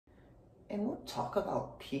and we'll talk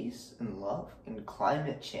about peace and love and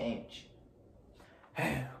climate change.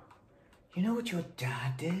 Hey, you know what your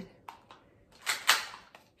dad did?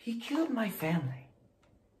 He killed my family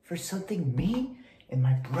for something me and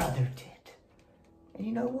my brother did. And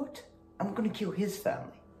you know what? I'm gonna kill his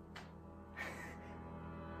family.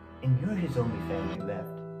 And you're his only family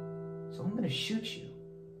left. So I'm gonna shoot you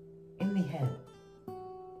in the head.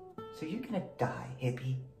 So you're gonna die,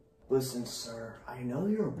 hippie. Listen, sir, I know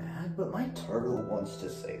you're mad, but my turtle wants to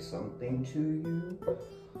say something to you.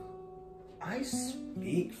 I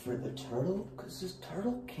speak for the turtle because this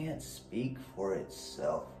turtle can't speak for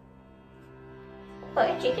itself.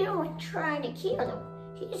 What you doing trying to kill him?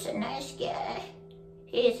 He's a nice guy.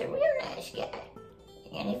 He's a real nice guy.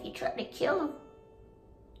 And if you try to kill him,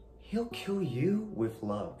 He'll kill you with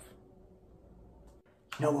love.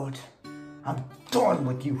 You know what? I'm done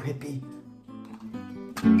with you, hippie.